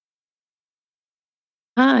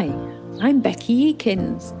Hi, I'm Becky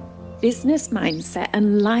Eakins, business mindset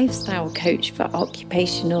and lifestyle coach for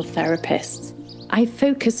occupational therapists. I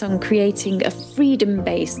focus on creating a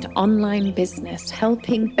freedom-based online business,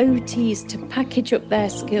 helping OTs to package up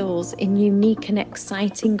their skills in unique and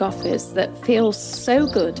exciting offers that feel so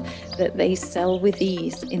good that they sell with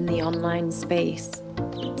ease in the online space.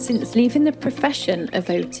 Since leaving the profession of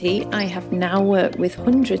OT, I have now worked with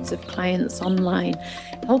hundreds of clients online,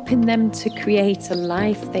 helping them to create a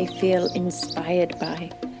life they feel inspired by.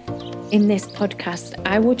 In this podcast,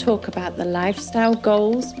 I will talk about the lifestyle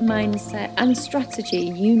goals, mindset, and strategy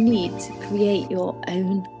you need to create your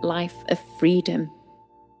own life of freedom.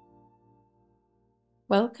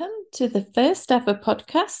 Welcome to the first ever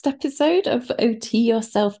podcast episode of OT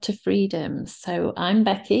Yourself to Freedom. So I'm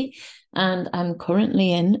Becky and I'm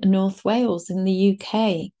currently in North Wales in the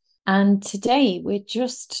UK. And today we're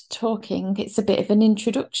just talking, it's a bit of an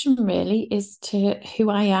introduction really, as to who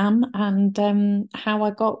I am and how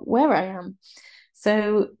I got where I am.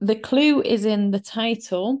 So the clue is in the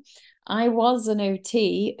title. I was an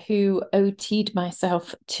OT who OT'd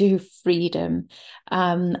myself to freedom.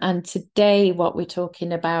 And today what we're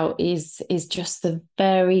talking about is just the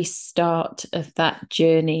very start of that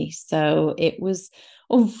journey. So it was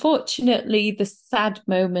unfortunately the sad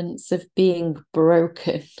moments of being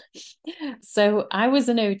broken. So I was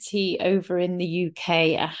an OT over in the UK.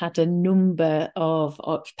 I had a number of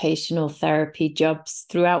occupational therapy jobs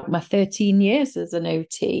throughout my 13 years as an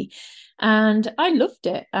OT. And I loved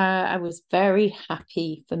it. I was very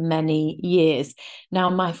happy for many years. Now,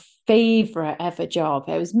 my favorite ever job,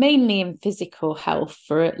 I was mainly in physical health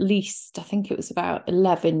for at least, I think it was about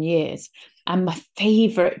 11 years. And my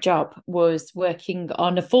favorite job was working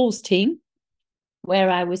on a falls team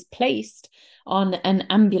where I was placed on an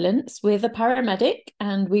ambulance with a paramedic,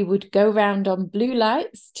 and we would go round on blue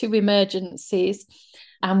lights to emergencies.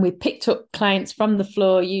 And we picked up clients from the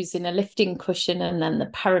floor using a lifting cushion, and then the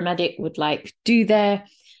paramedic would do their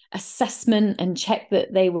assessment and check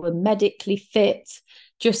that they were medically fit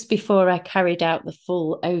just before I carried out the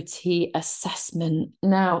full OT assessment.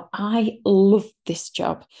 Now, I loved this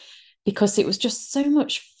job because it was just so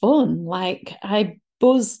much fun. I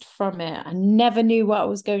buzzed from it. I never knew what I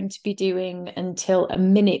was going to be doing until a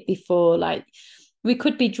minute before. We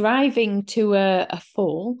could be driving to a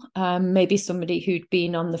fall, maybe somebody who'd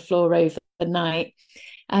been on the floor overnight.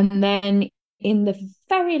 And then in the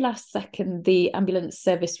very last second, the ambulance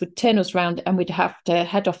service would turn us around and we'd have to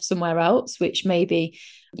head off somewhere else, which may be,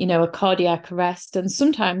 a cardiac arrest. And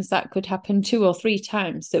sometimes that could happen 2 or 3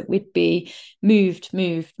 times that we'd be moved.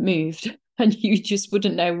 And you just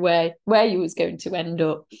wouldn't know where you was going to end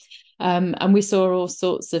up. And we saw all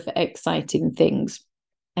sorts of exciting things.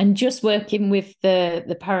 And just working with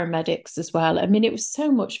the paramedics as well. I mean, it was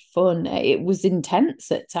so much fun. It was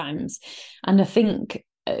intense at times. And I think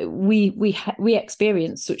we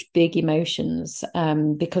experienced such big emotions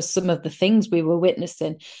because some of the things we were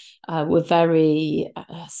witnessing were very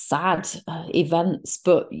sad events.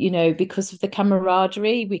 But, because of the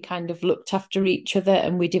camaraderie, we kind of looked after each other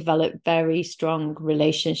and we developed very strong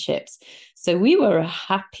relationships. So we were a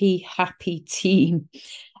happy team.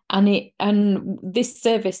 And this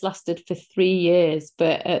service lasted for 3 years,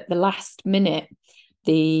 but at the last minute,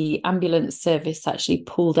 the ambulance service actually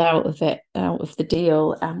pulled out of the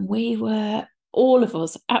deal, and we were, all of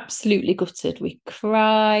us, absolutely gutted. We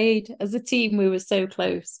cried as a team. We were so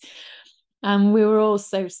close, and we were all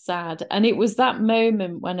so sad. And it was that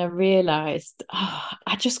moment when I realised,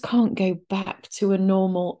 I just can't go back to a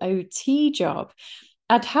normal OT job.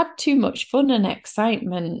 I'd had too much fun and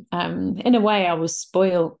excitement. In a way, I was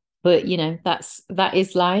spoiled, but that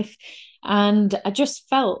is life. And I just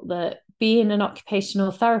felt that being an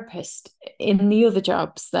occupational therapist in the other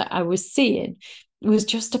jobs that I was seeing, it was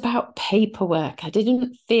just about paperwork. I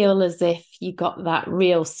didn't feel as if you got that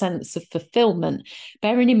real sense of fulfillment.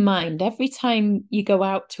 Bearing in mind, every time you go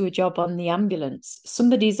out to a job on the ambulance,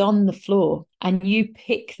 somebody's on the floor and you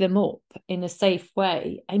pick them up in a safe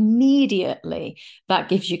way, immediately that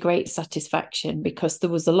gives you great satisfaction, because there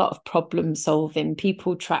was a lot of problem solving,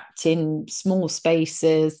 people trapped in small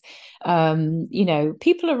spaces.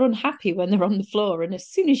 People are unhappy when they're on the floor, and as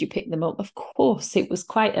soon as you pick them up, of course, it was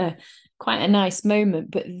quite a nice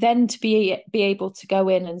moment. But then to be able to go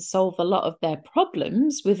in and solve a lot of their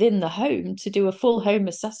problems within the home, to do a full home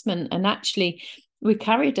assessment, and actually we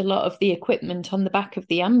carried a lot of the equipment on the back of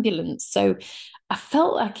the ambulance. So I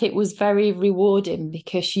felt like it was very rewarding,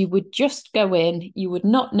 because you would just go in, you would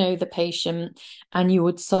not know the patient, and you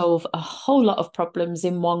would solve a whole lot of problems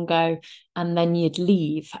in one go, and then you'd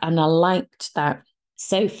leave. And I liked that.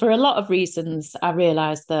 So for a lot of reasons, I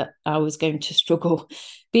realised that I was going to struggle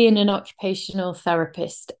being an occupational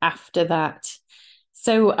therapist after that.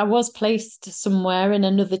 So I was placed somewhere in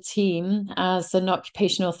another team as an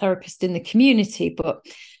occupational therapist in the community, but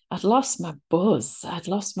I'd lost my buzz, I'd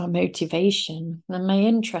lost my motivation, and my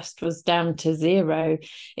interest was down to zero.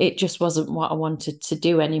 It just wasn't what I wanted to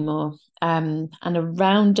do anymore. And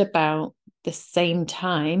around about the same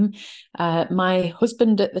time, my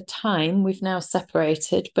husband at the time, we've now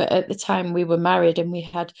separated, but at the time we were married and we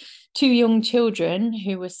had two young children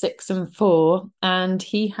who were 6 and 4, and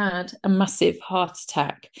he had a massive heart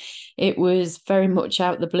attack. It was very much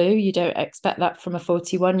out the blue. You don't expect that from a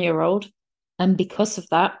 41-year-old. And because of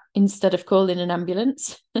that, instead of calling an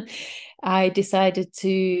ambulance, I decided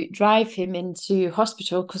to drive him into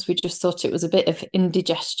hospital because we just thought it was a bit of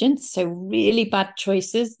indigestion. So really bad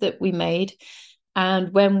choices that we made.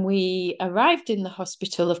 And when we arrived in the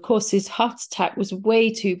hospital, of course, his heart attack was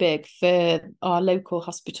way too big for our local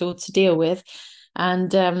hospital to deal with.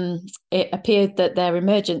 And it appeared that their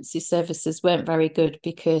emergency services weren't very good,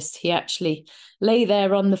 because he actually lay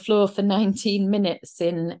there on the floor for 19 minutes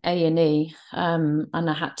in A&E, and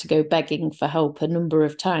I had to go begging for help a number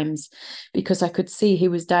of times because I could see he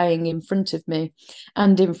was dying in front of me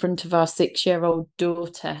and in front of our 6-year-old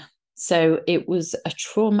daughter. So it was a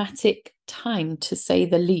traumatic time, to say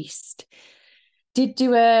the least. Did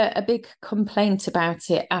do a big complaint about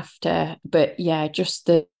it after, but yeah, just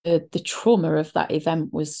the trauma of that event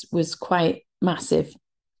was quite massive.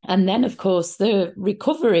 And then, of course, the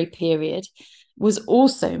recovery period was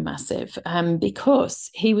also massive, because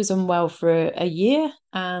he was unwell for a year,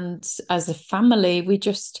 and as a family, we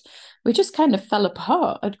just kind of fell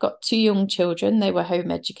apart. I'd got 2 young children; they were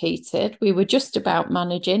home educated. We were just about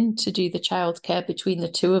managing to do the childcare between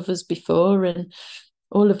the two of us before, and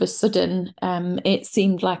all of a sudden, it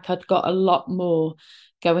seemed like I'd got a lot more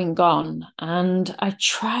going on. And I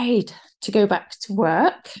tried to go back to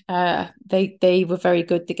work. They were very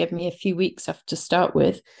good. They gave me a few weeks off to start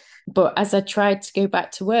with. But as I tried to go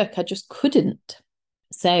back to work, I just couldn't.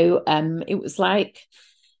 So it was like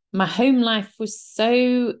my home life was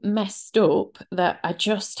so messed up that I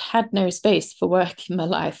just had no space for work in my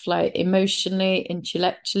life, like emotionally,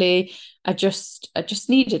 intellectually. I just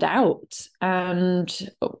needed out, and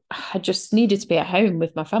I just needed to be at home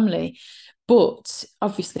with my family. But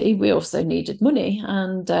obviously, we also needed money,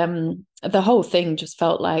 and the whole thing just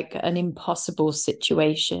felt like an impossible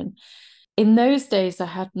situation. In those days, I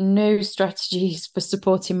had no strategies for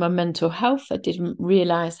supporting my mental health. I didn't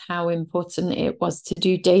realize how important it was to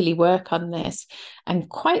do daily work on this. And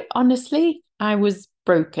quite honestly, I was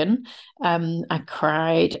broken. I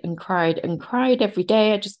cried and cried and cried every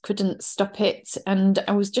day. I just couldn't stop it. And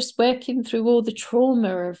I was just working through all the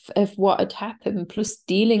trauma of what had happened, plus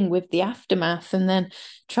dealing with the aftermath, and then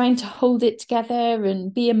trying to hold it together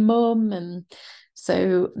and be a mum. And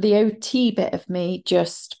so the OT bit of me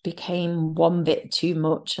just became one bit too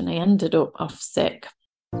much, and I ended up off sick.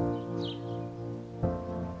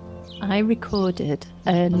 I recorded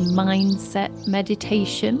a mindset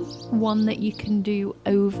meditation, one that you can do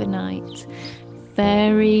overnight.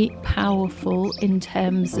 Very powerful in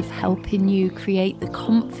terms of helping you create the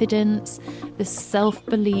confidence, the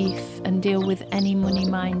self-belief, and deal with any money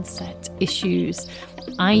mindset issues.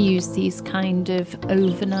 I use these kind of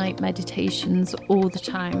overnight meditations all the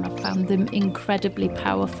time. I found them incredibly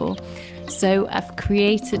powerful. So I've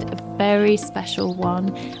created a very special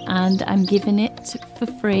one, and I'm giving it for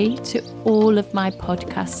free to all of my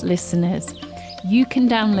podcast listeners. You can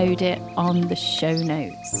download it on the show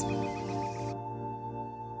notes.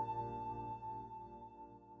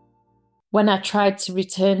 When I tried to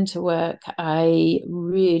return to work, I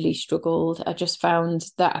really struggled. I just found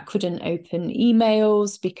that I couldn't open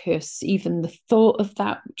emails because even the thought of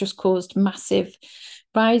that just caused massive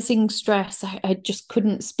rising stress. I just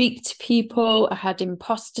couldn't speak to people. I had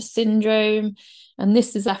imposter syndrome. And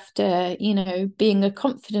this is after, being a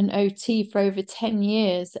confident OT for over 10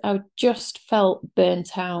 years. I just felt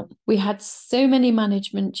burnt out. We had so many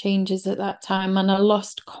management changes at that time, and I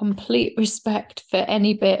lost complete respect for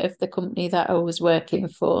any bit of the company that I was working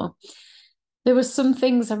for. There were some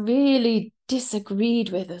things I really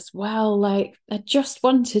disagreed with as well. Like, I just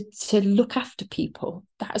wanted to look after people.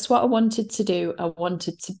 That's what I wanted to do. I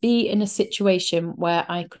wanted to be in a situation where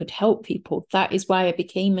I could help people. That is why I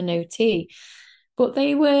became an OT. But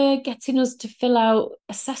they were getting us to fill out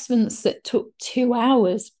assessments that took 2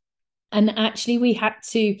 hours. And actually, we had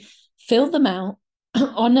to fill them out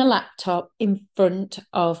on a laptop in front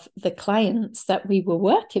of the clients that we were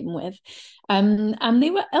working with. And they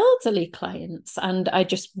were elderly clients. And I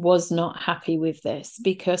just was not happy with this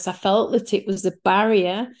because I felt that it was a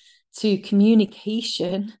barrier to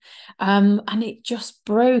communication. And it just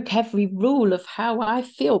broke every rule of how I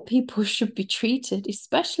feel people should be treated,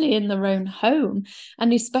 especially in their own home.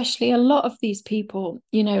 And especially a lot of these people,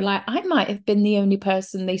 like I might have been the only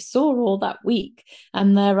person they saw all that week.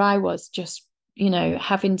 And there I was just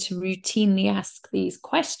having to routinely ask these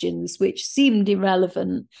questions, which seemed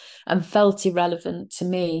irrelevant and felt irrelevant to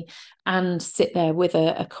me, and sit there with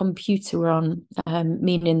a computer on,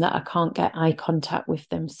 meaning that I can't get eye contact with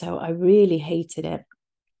them. So I really hated it.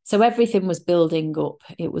 So everything was building up.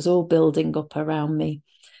 It was all building up around me.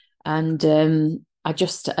 And I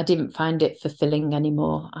didn't find it fulfilling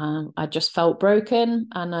anymore. I just felt broken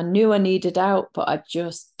and I knew I needed out, but I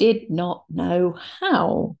just did not know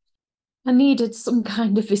how. I needed some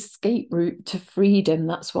kind of escape route to freedom.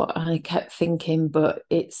 That's what I kept thinking. But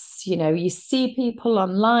it's, you see people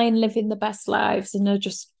online living the best lives, and I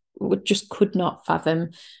just could not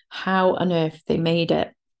fathom how on earth they made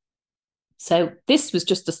it. So this was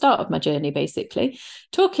just the start of my journey, basically,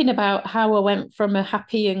 talking about how I went from a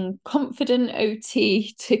happy and confident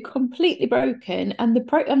OT to completely broken, and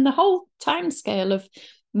the whole timescale of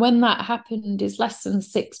when that happened is less than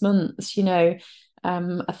 6 months.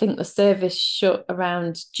 I think the service shut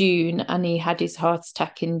around June and he had his heart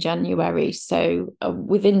attack in January. So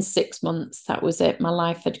within 6 months, that was it. My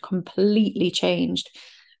life had completely changed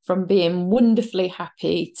from being wonderfully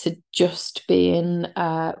happy to just being,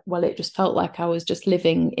 it just felt like I was just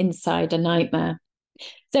living inside a nightmare.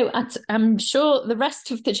 So I'm sure the rest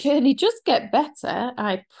of the journey just get better,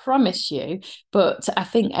 I promise you. But I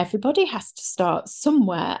think everybody has to start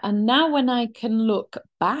somewhere. And now when I can look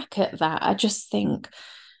back at that, I just think,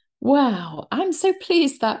 wow, I'm so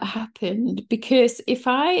pleased that happened, because if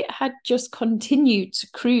I had just continued to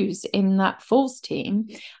cruise in that falls team,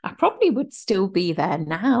 I probably would still be there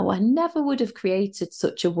now. I never would have created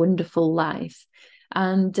such a wonderful life.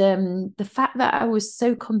 And the fact that I was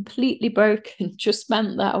so completely broken just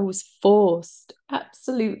meant that I was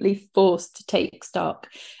absolutely forced to take stock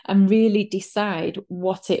and really decide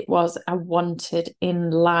what it was I wanted in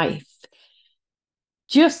life.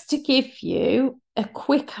 Just to give you a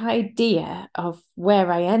quick idea of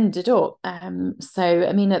where I ended up.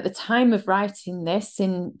 At the time of writing this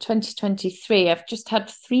in 2023, I've just had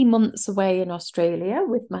 3 months away in Australia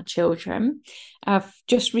with my children. I've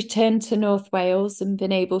just returned to North Wales and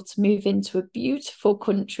been able to move into a beautiful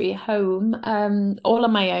country home, all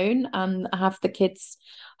on my own, and I have the kids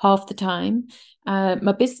half the time.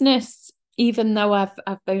 My business, even though I've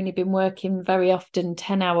only been working very often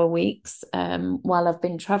 10-hour weeks while I've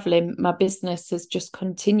been traveling, my business has just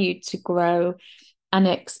continued to grow and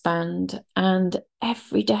expand. And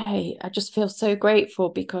every day I just feel so grateful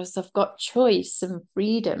because I've got choice and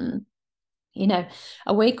freedom. I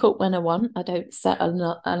wake up when I want. I don't set an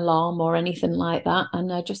alarm or anything like that.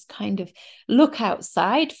 And I just kind of look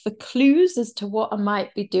outside for clues as to what I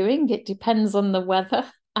might be doing. It depends on the weather.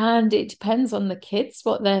 And it depends on the kids,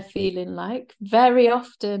 what they're feeling like. Very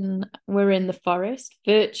often we're in the forest.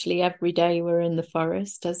 Virtually every day we're in the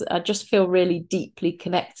forest. As I just feel really deeply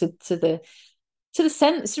connected to the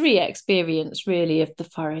sensory experience, really, of the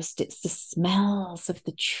forest. It's the smells of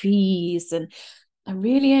the trees, and I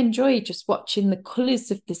really enjoy just watching the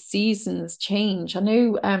colours of the seasons change. I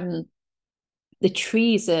know the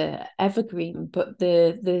trees are evergreen, but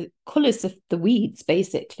the colours of the weeds,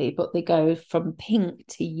 basically, but they go from pink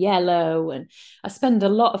to yellow. And I spend a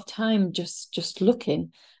lot of time just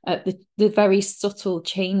looking at the very subtle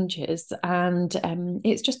changes. And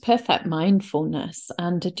it's just perfect mindfulness.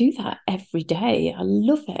 And I do that every day. I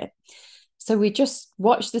love it. So we just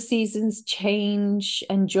watch the seasons change,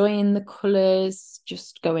 enjoying the colours,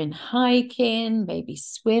 just going hiking, maybe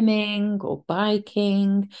swimming or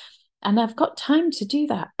biking. And I've got time to do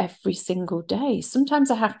that every single day. Sometimes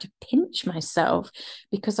I have to pinch myself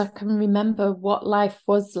because I can remember what life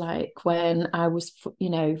was like when I was,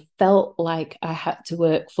 felt like I had to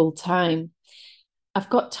work full time. I've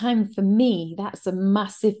got time for me. That's a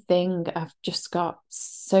massive thing. I've just got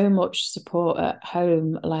so much support at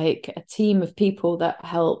home, like a team of people that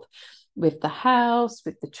help with the house,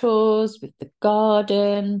 with the chores, with the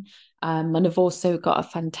garden. And I've also got a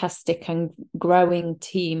fantastic and growing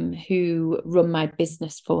team who run my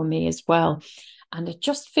business for me as well. And I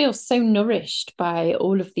just feel so nourished by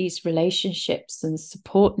all of these relationships and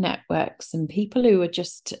support networks and people who are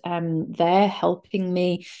just there helping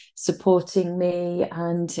me, supporting me.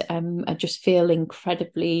 And I just feel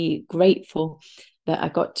incredibly grateful that I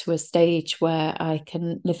got to a stage where I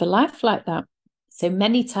can live a life like that. So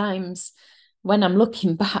many times when I'm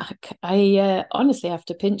looking back, I honestly have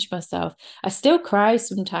to pinch myself. I still cry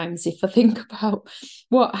sometimes if I think about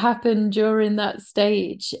what happened during that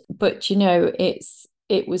stage. But,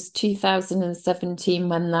 it was 2017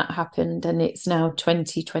 when that happened, and it's now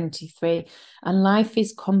 2023, and life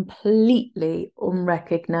is completely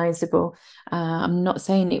unrecognizable. I'm not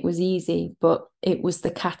saying it was easy, but it was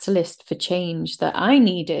the catalyst for change that I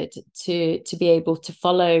needed to be able to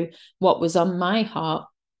follow what was on my heart.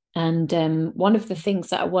 And one of the things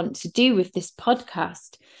that I want to do with this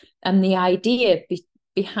podcast and the idea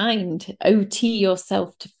behind OT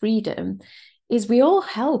Yourself to Freedom is we all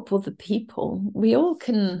help other people. We all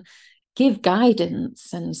can give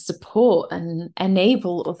guidance and support and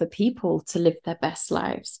enable other people to live their best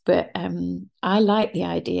lives. But I like the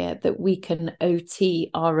idea that we can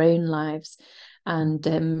OT our own lives. And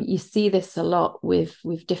you see this a lot with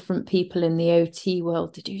different people in the OT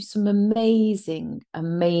world to do some amazing,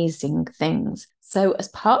 amazing things. So as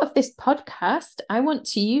part of this podcast, I want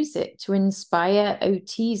to use it to inspire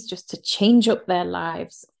OTs just to change up their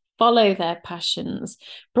lives, follow their passions,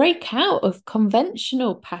 break out of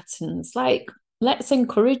conventional patterns. Like, let's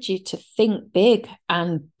encourage you to think big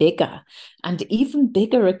and bigger and even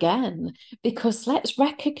bigger again, because let's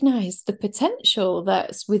recognize the potential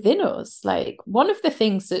that's within us. Like, one of the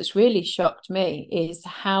things that's really shocked me is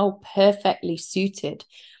how perfectly suited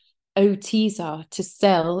OTs are to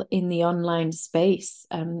sell in the online space.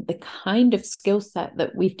 The kind of skill set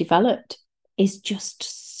that we've developed is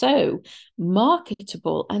just so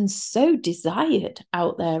marketable and so desired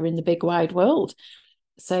out there in the big wide world.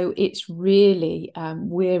 So it's really,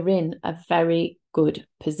 we're in a very good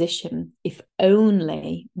position if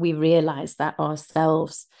only we realize that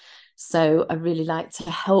ourselves. So I really like to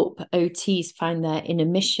help OTs find their inner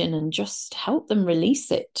mission and just help them release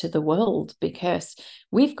it to the world, because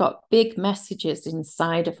we've got big messages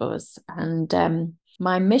inside of us. And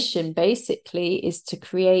my mission basically is to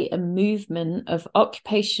create a movement of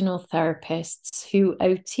occupational therapists who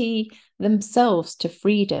OT themselves to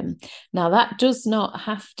freedom. Now, that does not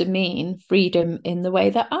have to mean freedom in the way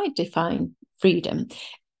that I define freedom.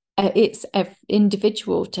 It's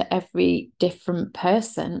individual to every different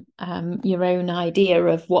person, your own idea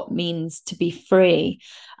of what means to be free.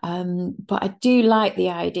 But I do like the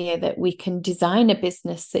idea that we can design a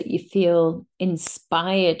business that you feel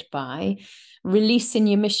inspired by, releasing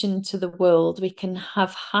your mission to the world. We can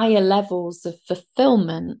have higher levels of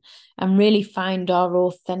fulfillment and really find our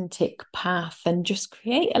authentic path and just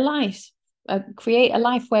create a life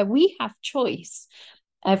where we have choice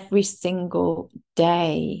every single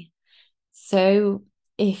day. So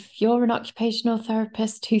if you're an occupational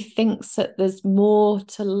therapist who thinks that there's more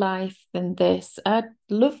to life than this, I'd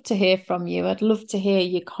love to hear from you. I'd love to hear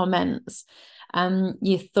your comments and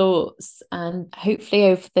your thoughts. And hopefully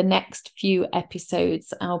over the next few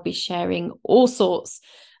episodes, I'll be sharing all sorts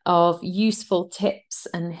of useful tips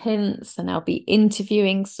and hints, and I'll be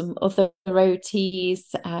interviewing some other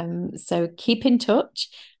OTs. So keep in touch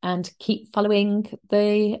and keep following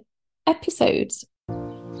the episodes.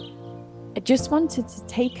 I just wanted to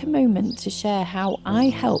take a moment to share how I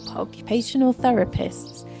help occupational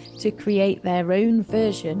therapists to create their own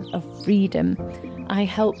version of freedom. I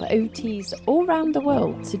help OTs all around the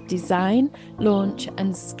world to design, launch,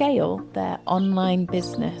 and scale their online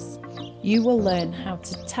business. You will learn how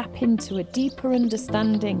to tap into a deeper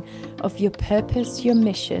understanding of your purpose, your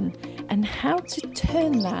mission, and how to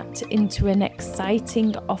turn that into an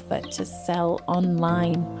exciting offer to sell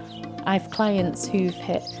online. I've clients who've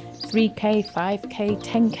hit 3K, 5K,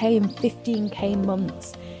 10K, and 15K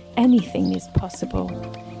months. Anything is possible.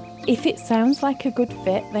 If it sounds like a good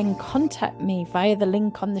fit, then contact me via the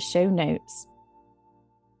link on the show notes.